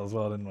got mail as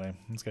well, didn't we?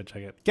 Let's go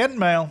check it. Get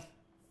mail.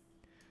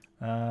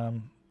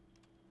 Allow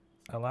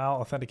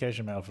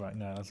authentication mail for right.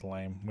 No, that's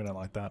lame. We don't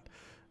like that.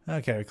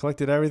 Okay, we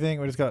collected everything.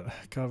 We just got.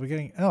 God, we're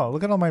getting. Oh,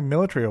 look at all my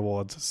military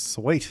awards.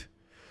 Sweet.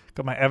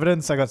 Got my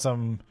evidence. I got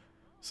some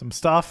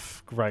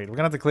stuff. Great. We're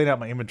gonna have to clean out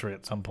my inventory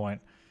at some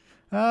point.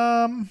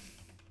 I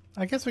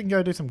guess we can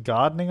go do some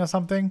gardening or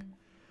something.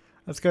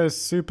 Let's go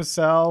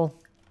supercell.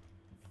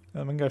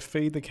 Then we can go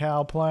feed the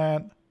cow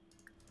plant.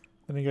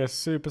 Then you go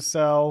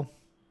supercell.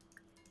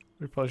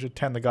 We probably should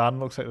tend the garden.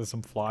 Looks like there's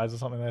some flies or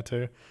something there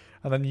too.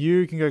 And then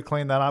you can go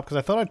clean that up, because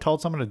I thought I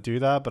told someone to do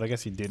that, but I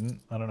guess you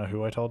didn't. I don't know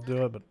who I told to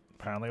do it, but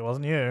apparently it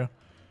wasn't you.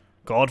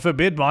 God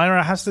forbid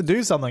Myra has to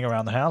do something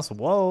around the house.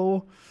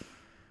 Whoa.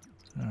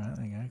 Alright,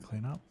 there you go.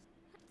 Clean up.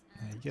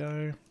 There you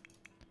go.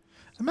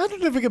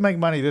 Imagine if we could make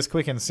money this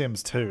quick in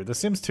Sims 2. The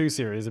Sims 2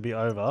 series would be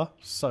over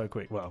so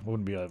quick. Well, it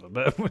wouldn't be over,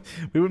 but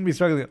we wouldn't be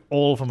struggling at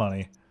all for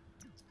money.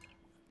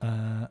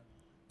 There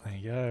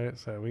you go.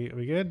 So we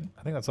good?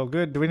 I think that's all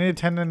good. Do we need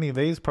to tend any of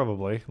these?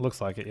 Probably. Looks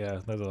like it,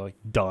 yeah. Those are like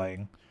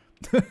dying.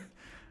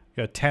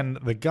 Go tend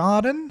the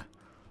garden.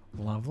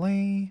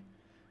 Lovely.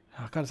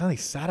 Oh god, it's only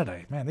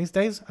Saturday. Man, these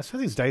days, I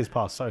swear these days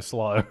pass so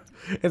slow.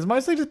 It's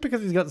mostly just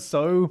because he's got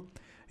so...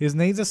 His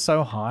needs are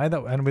so high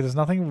that, and there's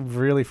nothing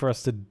really for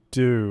us to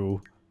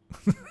do.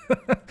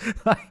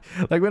 like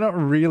we're not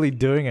really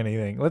doing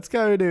anything. Let's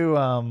go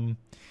to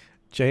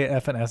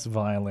JF&S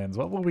violins.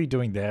 What were we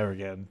doing there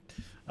again?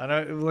 I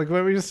know, like,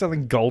 were we just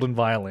selling golden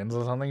violins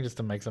or something just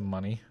to make some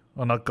money?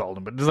 Well, not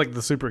golden, but just like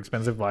the super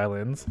expensive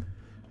violins.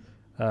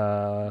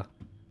 And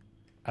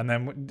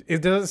then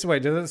does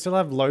it still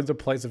have loads of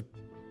plates of?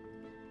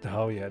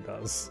 Oh yeah, it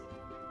does.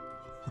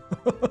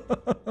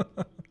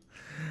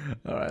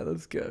 All right,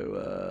 let's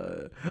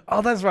go.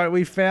 Oh, that's right.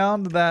 We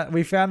found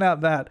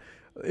out that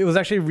it was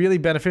actually really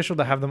beneficial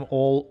to have them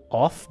all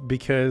off,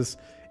 because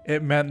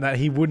it meant that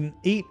he wouldn't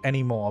eat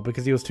anymore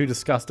because he was too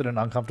disgusted and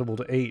uncomfortable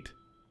to eat.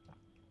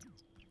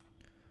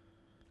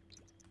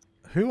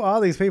 Who are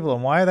these people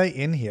and why are they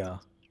in here?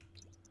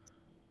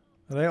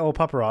 Are they all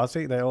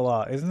paparazzi? They all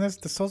are. Isn't this...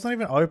 The store's not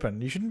even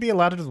open. You shouldn't be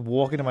allowed to just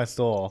walk into my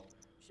store.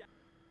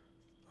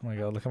 Oh my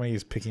god, look how many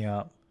he's picking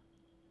up.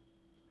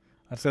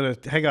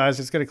 Hey guys,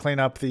 just gotta clean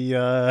up the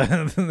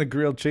the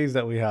grilled cheese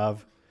that we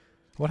have.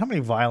 What? How many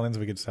violins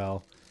we could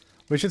sell?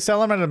 We should sell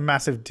them at a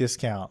massive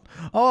discount.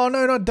 Oh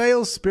no, not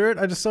Dale's spirit.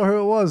 I just saw who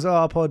it was.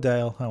 Oh, poor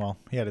Dale. Oh well,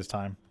 he had his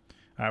time.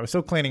 All right, we're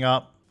still cleaning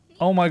up.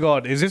 Oh my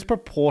god, is this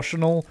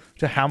proportional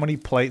to how many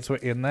plates were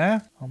in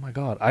there? Oh my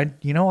god,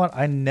 you know what?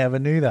 I never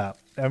knew that.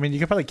 I mean, you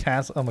could probably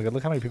cancel. Oh my god,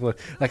 look how many people are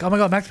like, oh my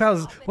god, Max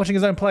Powell's watching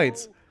his own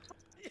plates.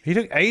 He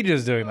took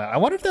ages doing that. I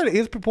wonder if that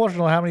is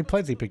proportional to how many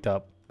plates he picked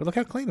up. But look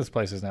how clean this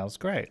place is now. It's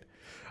great. All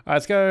right,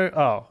 let's go.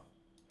 Oh,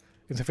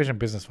 insufficient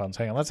business funds.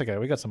 Hang on, that's okay.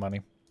 We got some money.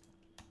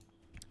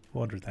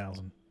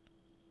 400,000.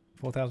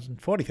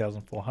 4,000.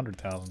 40,000.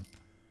 400,000.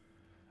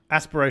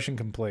 Aspiration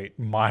complete.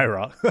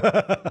 Myra.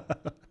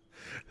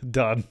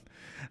 Done.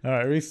 All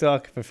right,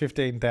 restock for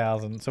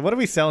 15,000. So what are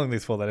we selling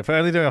these for then? If we're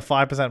only doing a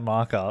 5%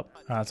 markup.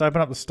 All right, let's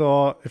open up the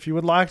store. If you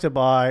would like to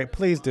buy,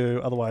 please do.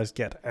 Otherwise,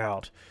 get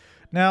out.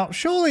 Now,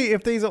 surely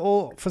if these are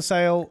all for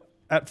sale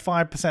at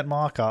 5%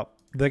 markup,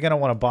 they're going to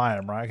want to buy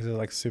them, right? Because they're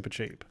like super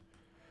cheap.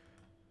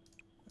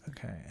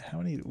 Okay, how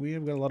many? We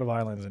have got a lot of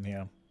islands in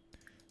here.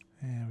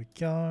 There we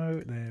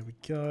go. There we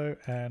go.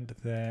 And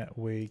there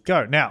we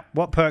go. Now,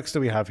 what perks do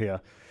we have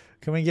here?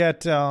 Can we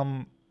get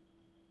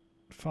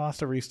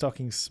faster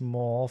restocking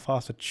small,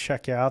 faster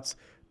checkouts,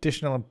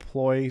 additional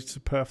employee,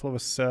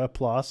 superfluous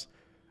surplus,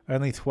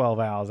 only 12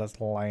 hours. That's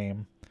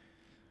lame.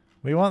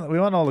 We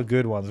want all the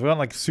good ones. We want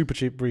like super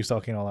cheap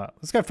restocking and all that.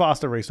 Let's go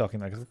faster restocking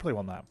though, because we probably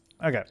want that.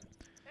 Okay.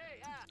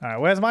 Alright,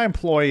 where's my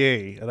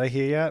employee? Are they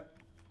here yet?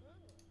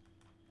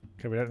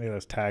 Okay, we don't need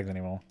those tags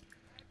anymore.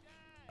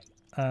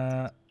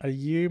 Are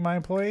you my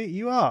employee?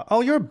 You are.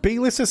 Oh, you're a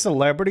B-lister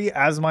celebrity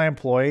as my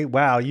employee?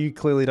 Wow, you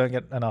clearly don't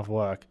get enough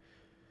work.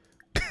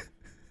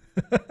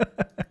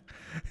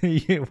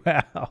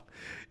 Wow.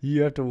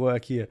 You have to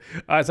work here.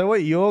 Alright, so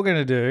what you're going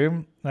to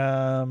do...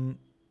 oh,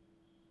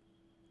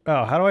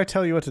 how do I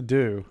tell you what to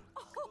do?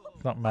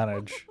 Not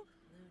manage.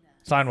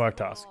 Sign work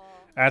task.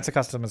 Answer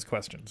customer's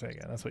questions. There you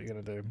go. That's what you're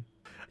going to do.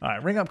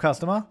 Alright, ring up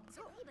customer.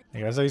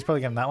 There you go. So he's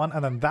probably getting that one.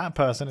 And then that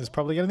person is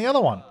probably getting the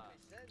other one.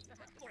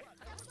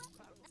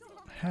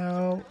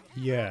 Hell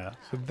yeah.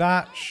 So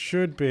that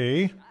should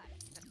be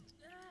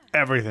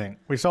everything.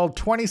 We sold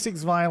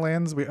 26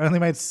 violins. We only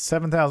made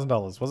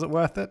 $7,000. Was it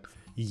worth it?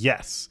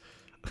 Yes.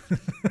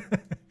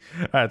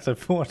 Alright, so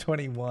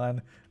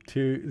 421,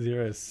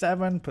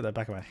 207. Put that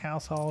back in my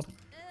household.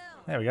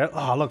 There we go.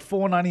 Oh, look,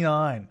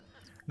 $4.99.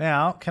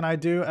 Now, can I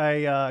do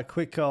a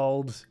quick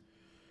old...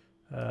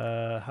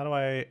 how do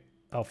I...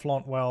 Oh,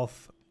 flaunt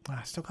wealth.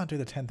 I still can't do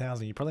the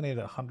 10,000. You probably need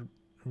 100...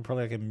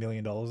 Probably like $1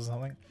 million or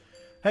something.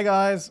 Hey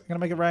guys, I'm gonna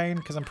make it rain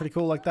because I'm pretty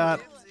cool like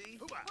that.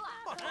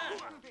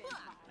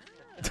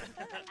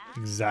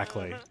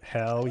 Exactly.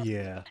 Hell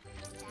yeah.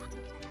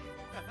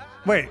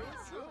 Wait.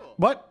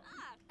 What?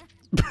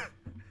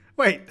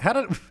 Wait, how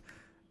did...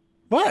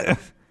 What?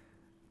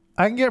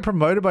 I can get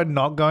promoted by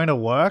not going to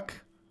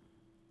work?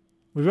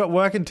 We've got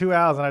work in 2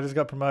 hours and I just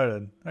got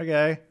promoted.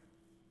 Okay.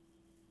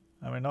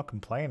 I mean, not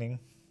complaining.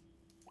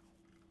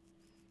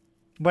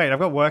 Wait, I've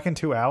got work in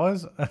 2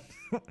 hours?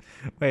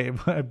 Wait,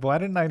 why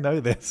didn't I know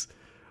this?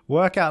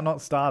 Workout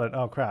not started.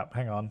 Oh, crap.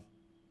 Hang on.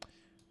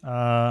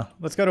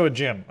 Let's go to a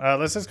gym.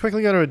 Let's just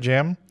quickly go to a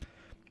gym.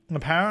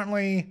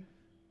 Apparently,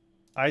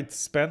 I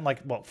spent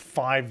like, what,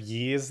 5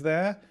 years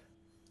there?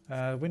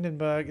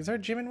 Windenburg. Is there a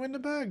gym in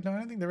Windenburg? No, I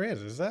don't think there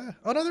is. Is there?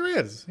 Oh, no, there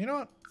is. You know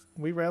what?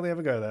 We rarely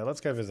ever go there.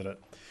 Let's go visit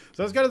it.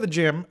 So let's go to the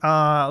gym.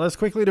 Let's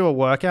quickly do a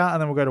workout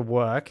and then we'll go to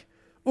work.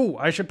 Oh,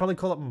 I should probably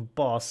call up my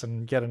boss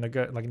and get a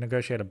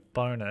negotiate a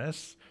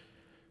bonus.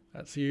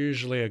 That's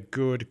usually a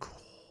good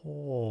call.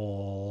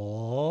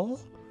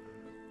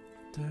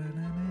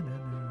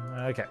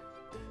 Okay.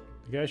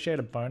 Negotiate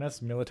a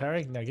bonus,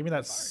 military. Now give me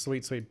that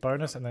sweet, sweet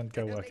bonus and then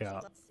go work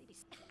out.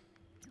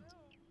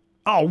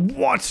 Oh,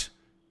 what?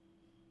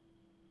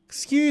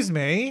 Excuse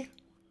me?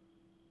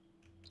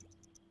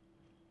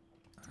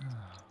 Oh,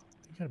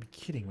 you gotta be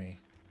kidding me.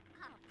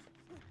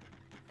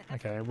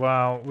 Okay,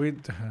 well,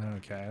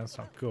 okay, that's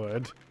not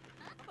good.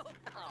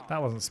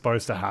 That wasn't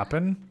supposed to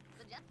happen.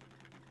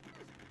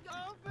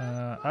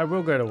 I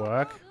will go to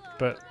work,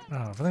 but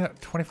I've only got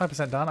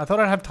 25% done. I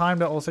thought I'd have time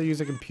to also use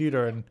a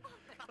computer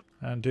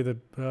and do the...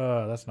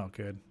 that's not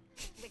good.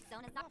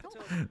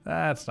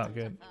 That's not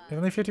good.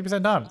 Only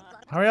 50% done.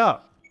 Hurry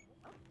up.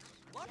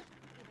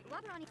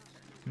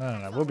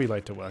 No, we'll be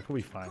late to work. We'll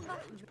be fine.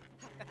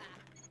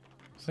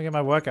 Just to get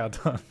my workout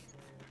done.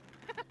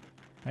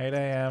 8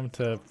 a.m.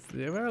 to...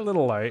 Yeah, we're a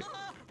little late.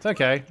 It's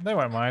okay. They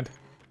won't mind.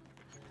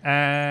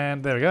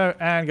 And there we go.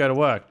 And go to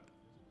work.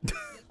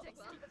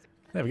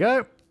 There we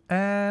go.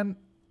 And...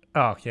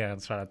 Oh, yeah.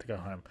 That's right. I have to go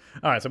home.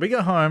 Alright, so we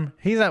go home.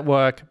 He's at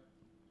work.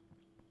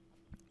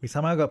 We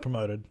somehow got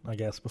promoted, I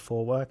guess,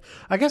 before work.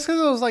 I guess because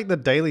it was like the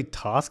daily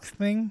tasks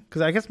thing.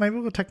 Because I guess maybe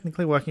we're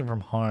technically working from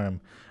home.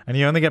 And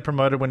you only get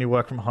promoted when you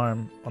work from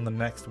home on the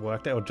next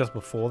workday. Or just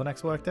before the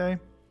next workday.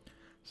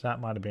 So that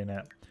might have been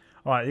it.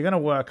 Alright, you're going to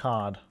work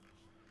hard.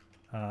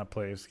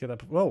 Please get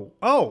that. Whoa!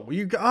 Oh,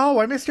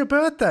 I missed your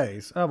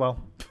birthdays. Oh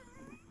well.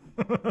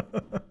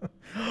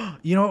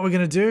 You know what we're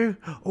gonna do?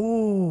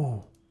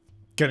 Ooh,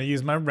 gonna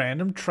use my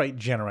random trait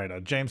generator,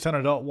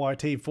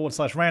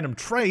 jamescenter.yt/random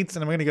traits,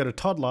 and I'm gonna go to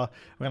toddler.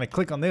 We're gonna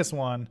click on this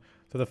one.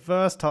 So the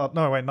first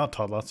no, wait, not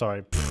toddler.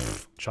 Sorry,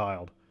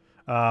 child.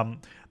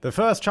 The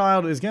first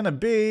child is gonna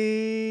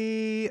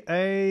be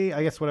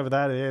I guess whatever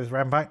that is,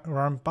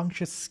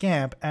 rambunctious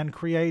scamp and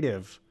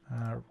creative.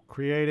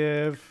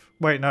 Creative.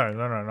 Wait, no,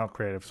 not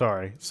creative.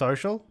 Sorry.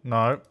 Social?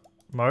 No.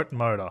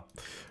 Motor.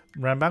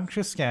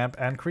 Rambunctious scamp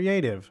and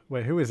creative.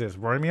 Wait, who is this?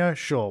 Romeo?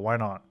 Sure, why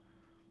not?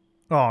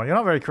 Oh, you're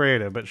not very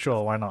creative, but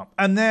sure, why not?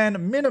 And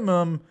then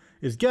minimum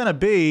is gonna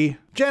be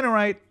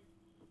generate.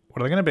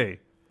 What are they gonna be?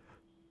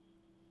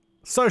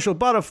 Social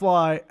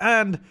butterfly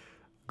and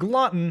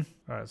glutton.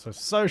 Alright, so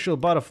social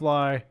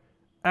butterfly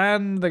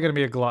and they're gonna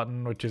be a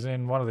glutton, which is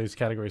in one of these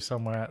categories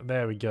somewhere.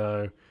 There we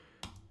go.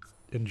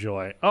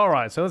 Enjoy.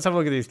 Alright, so let's have a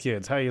look at these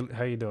kids. How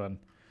you doing?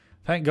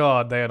 Thank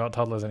God they are not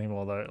toddlers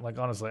anymore though. Like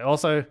honestly.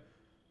 Also,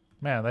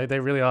 man, they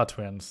really are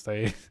twins.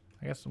 I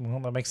guess well,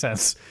 that makes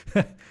sense.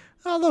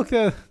 Oh look,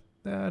 they're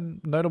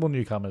notable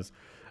newcomers.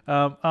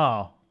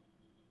 Forgotten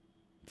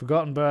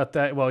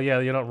birthday. Well, yeah,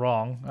 you're not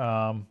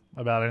wrong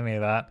about any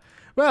of that.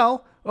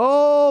 Well,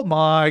 oh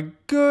my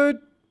good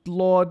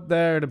Lord,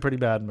 they're in a pretty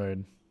bad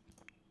mood.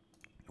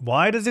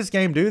 Why does this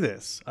game do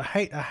this? I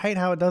hate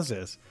how it does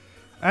this.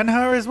 And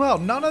her as well.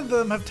 None of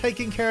them have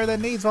taken care of their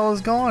needs while I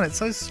was gone. It's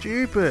so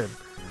stupid.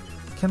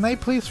 Can they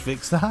please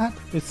fix that?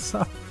 It's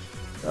so...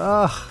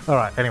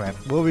 Alright, anyway.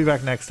 We'll be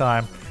back next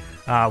time.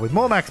 with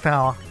more max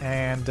power,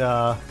 and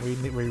we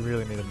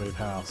really need to move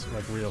house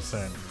like real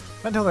soon.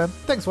 Until then,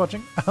 thanks for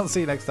watching. I'll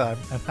see you next time,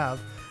 and have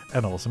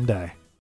an awesome day.